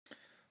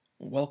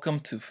Welcome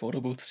to Photo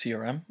Booth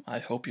CRM. I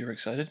hope you're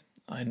excited.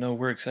 I know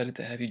we're excited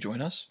to have you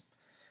join us.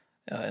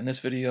 In this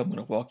video, I'm going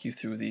to walk you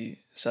through the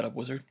setup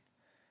wizard.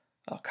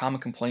 A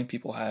common complaint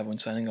people have when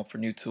signing up for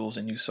new tools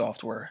and new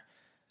software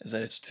is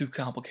that it's too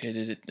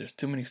complicated, there's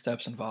too many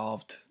steps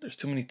involved, there's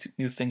too many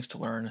new things to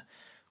learn.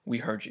 We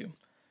heard you.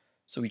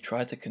 So we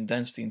tried to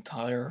condense the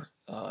entire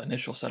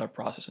initial setup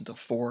process into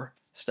 4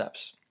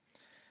 steps.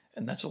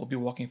 And that's what we'll be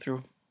walking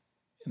through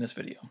in this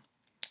video.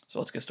 So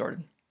let's get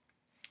started.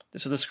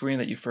 This is the screen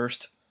that you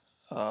first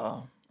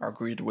are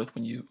greeted with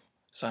when you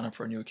sign up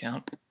for a new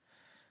account.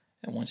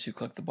 And once you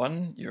click the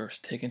button, you're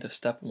taken to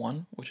step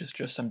 1, which is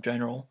just some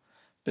general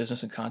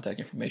business and contact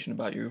information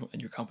about you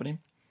and your company.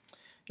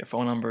 Your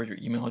phone number, your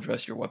email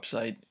address, your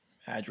website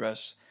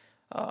address,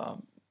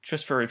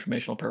 just for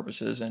informational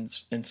purposes, and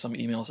some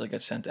emails that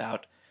get sent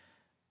out,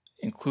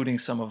 including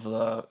some of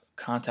the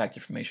contact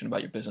information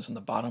about your business on the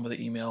bottom of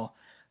the email,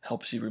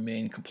 helps you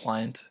remain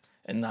compliant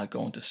and not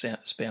go into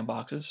spam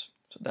boxes.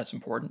 So that's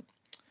important.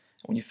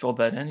 When you fill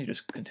that in, you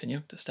just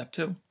continue to step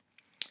 2.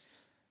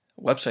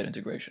 Website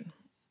integration.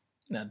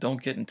 Now,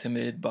 don't get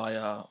intimidated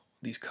by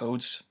these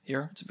codes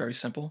here. It's very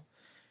simple.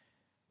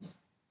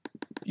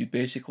 You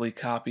basically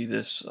copy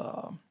this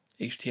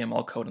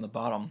HTML code in the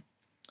bottom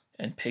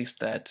and paste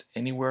that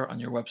anywhere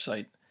on your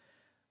website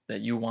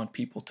that you want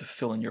people to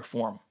fill in your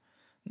form.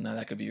 Now,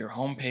 that could be your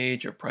home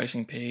page, your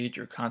pricing page,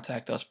 your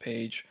contact us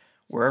page,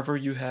 wherever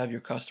you have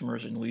your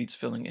customers and leads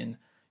filling in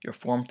your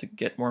form to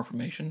get more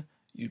information,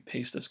 you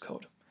paste this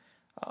code.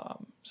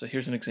 So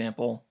here's an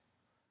example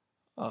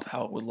of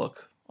how it would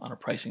look on a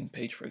pricing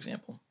page, for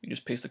example. You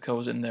just paste the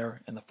codes in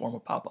there and the form will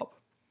pop up.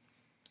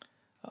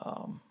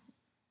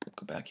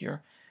 Go back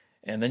here.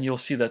 And then you'll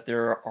see that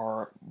there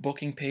are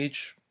booking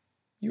page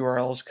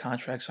URLs,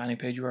 contract signing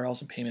page URLs,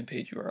 and payment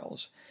page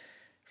URLs.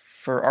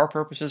 For our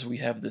purposes, we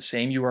have the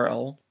same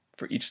URL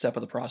for each step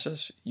of the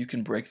process. You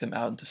can break them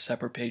out into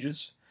separate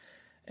pages,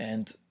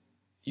 and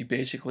you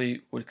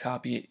basically would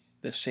copy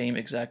the same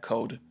exact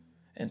code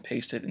and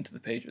paste it into the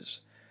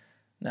pages.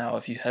 Now,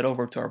 if you head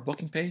over to our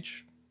booking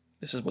page,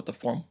 this is what the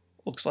form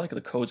looks like.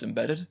 The code's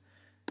embedded.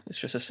 It's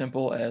just as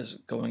simple as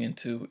going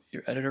into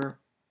your editor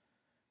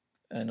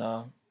and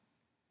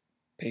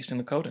pasting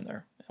the code in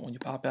there. And when you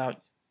pop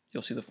out,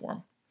 you'll see the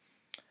form.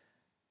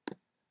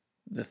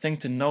 The thing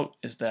to note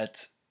is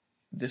that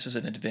this is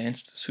an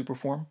advanced super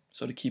form,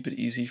 so to keep it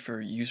easy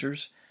for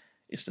users,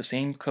 it's the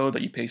same code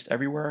that you paste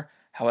everywhere.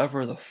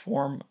 However, the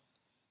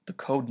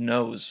code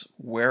knows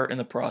where in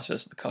the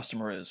process the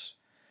customer is.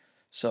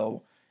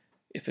 So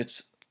if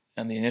it's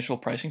on the initial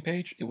pricing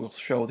page, it will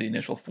show the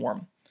initial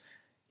form.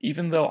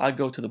 Even though I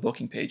go to the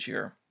booking page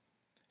here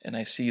and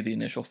I see the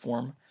initial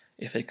form,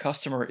 if a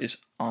customer is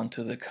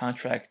onto the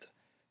contract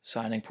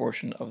signing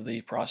portion of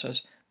the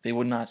process, they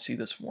would not see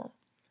this form.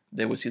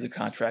 They would see the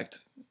contract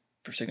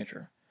for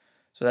signature.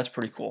 So that's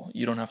pretty cool.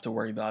 You don't have to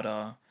worry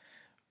about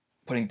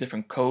putting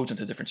different codes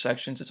into different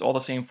sections. It's all the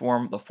same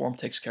form. The form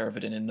takes care of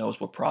it, and it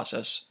knows what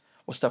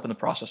step in the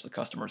process the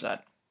customer's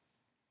at.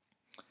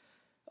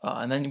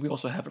 And then we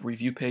also have a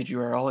review page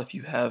URL. If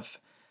you have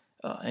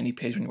any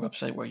page on your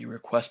website where you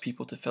request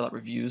people to fill out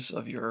reviews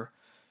of your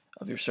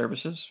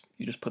services,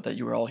 you just put that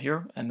URL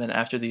here, and then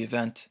after the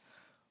event,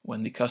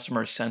 when the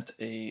customer is sent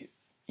a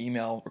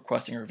email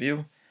requesting a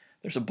review,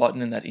 there's a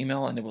button in that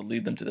email, and it will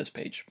lead them to this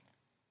page.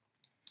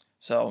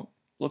 So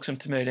looks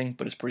intimidating,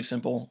 but it's pretty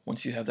simple.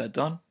 Once you have that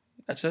done,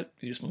 that's it.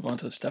 You just move on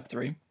to step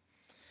 3,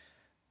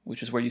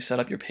 which is where you set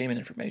up your payment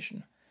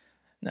information.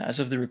 Now, as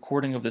of the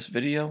recording of this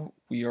video,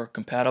 we are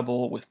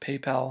compatible with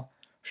PayPal,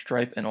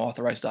 Stripe, and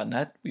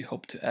Authorize.net. We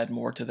hope to add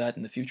more to that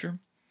in the future.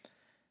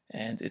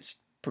 And it's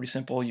pretty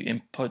simple. You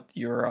input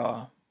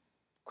your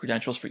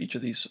credentials for each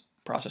of these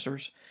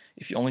processors.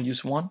 If you only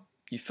use one,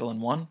 you fill in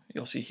one.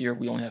 You'll see here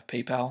we only have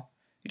PayPal.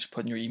 You just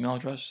put in your email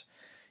address.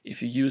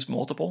 If you use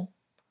multiple,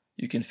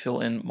 you can fill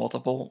in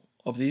multiple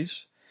of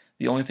these.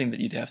 The only thing that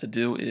you'd have to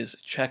do is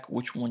check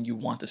which one you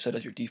want to set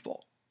as your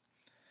default.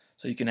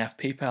 So you can have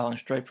PayPal and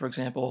Stripe, for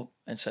example,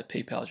 and set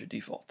PayPal as your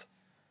default.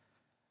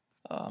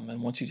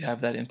 And once you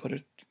have that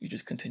inputted, you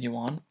just continue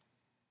on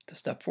to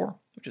step 4,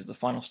 which is the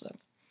final step.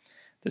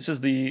 This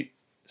is the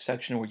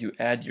section where you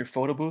add your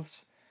photo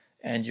booths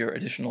and your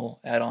additional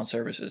add-on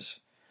services.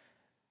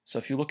 So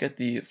if you look at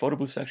the photo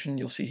booth section,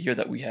 you'll see here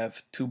that we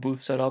have 2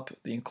 booths set up,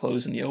 the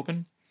enclosed and the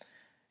open.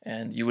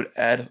 And you would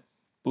add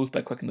booth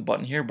by clicking the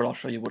button here, but I'll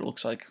show you what it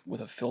looks like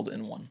with a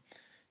filled-in one.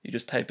 You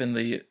just type in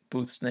the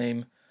booth's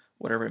name,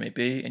 whatever it may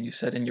be, and you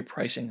set in your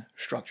pricing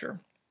structure.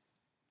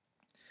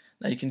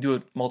 Now you can do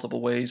it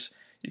multiple ways.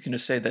 You can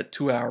just say that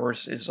 2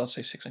 hours is, let's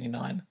say,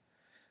 $6.99,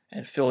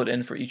 and fill it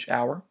in for each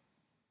hour.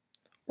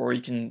 Or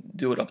you can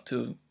do it up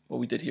to what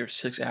we did here,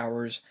 6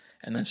 hours,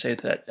 and then say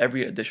that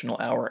every additional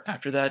hour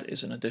after that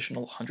is an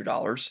additional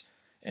 $100,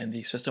 and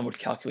the system would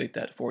calculate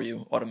that for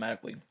you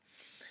automatically.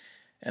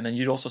 And then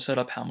you'd also set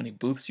up how many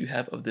booths you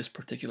have of this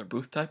particular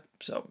booth type.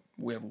 So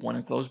we have 1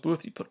 enclosed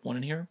booth, you put 1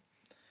 in here.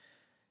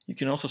 You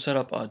can also set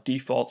up a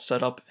default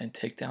setup and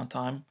takedown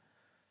time.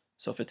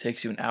 So if it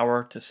takes you an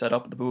hour to set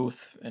up the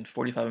booth and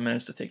 45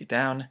 minutes to take it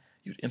down,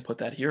 You'd input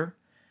that here,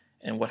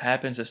 and what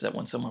happens is that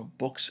when someone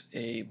books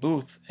a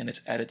booth and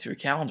it's added to your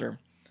calendar,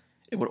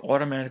 it would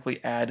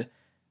automatically add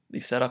the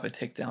setup and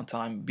takedown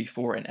time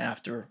before and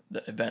after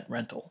the event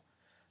rental.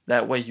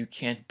 That way you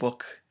can't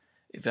book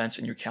events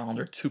in your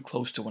calendar too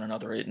close to one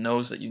another. It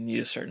knows that you need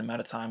a certain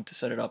amount of time to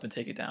set it up and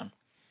take it down.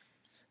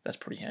 That's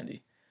pretty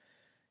handy.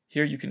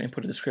 Here you can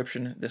input a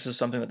description. This is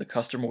something that the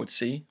customer would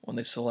see when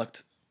they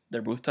select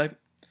their booth type.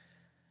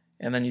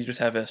 And then you just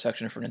have a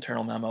section for an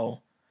internal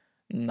memo,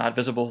 not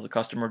visible to the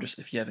customer, just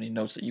if you have any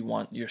notes that you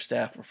want your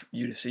staff or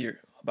you to see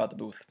about the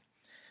booth.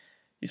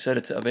 You set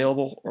it to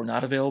available or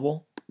not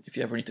available. If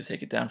you ever need to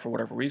take it down for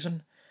whatever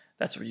reason,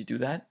 that's where you do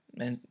that,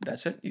 and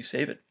that's it. You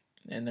save it,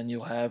 and then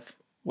you'll have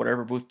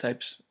whatever booth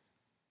types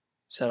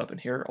set up in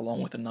here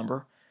along with the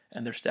number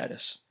and their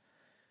status.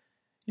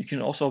 You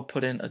can also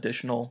put in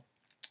additional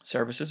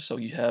services, so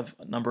you have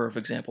a number of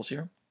examples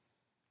here.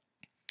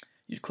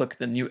 You click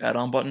the new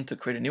add-on button to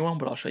create a new one,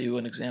 but I'll show you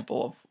an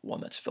example of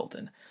one that's filled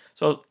in.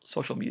 So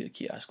social media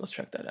kiosk, let's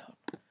check that out.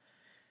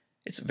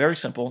 It's very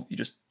simple. You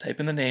just type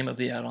in the name of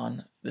the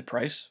add-on, the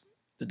price,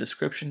 the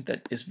description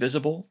that is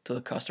visible to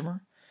the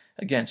customer.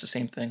 Again, it's the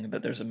same thing,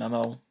 that there's a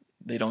memo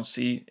they don't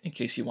see in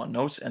case you want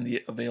notes, and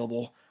the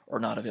available or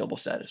not available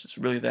status. It's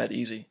really that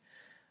easy.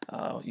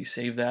 You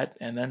save that,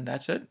 and then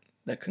that's it.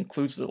 That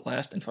concludes the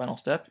last and final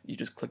step. You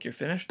just click your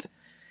finished,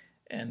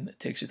 and it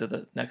takes you to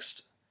the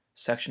next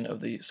section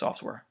of the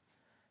software.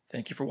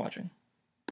 Thank you for watching.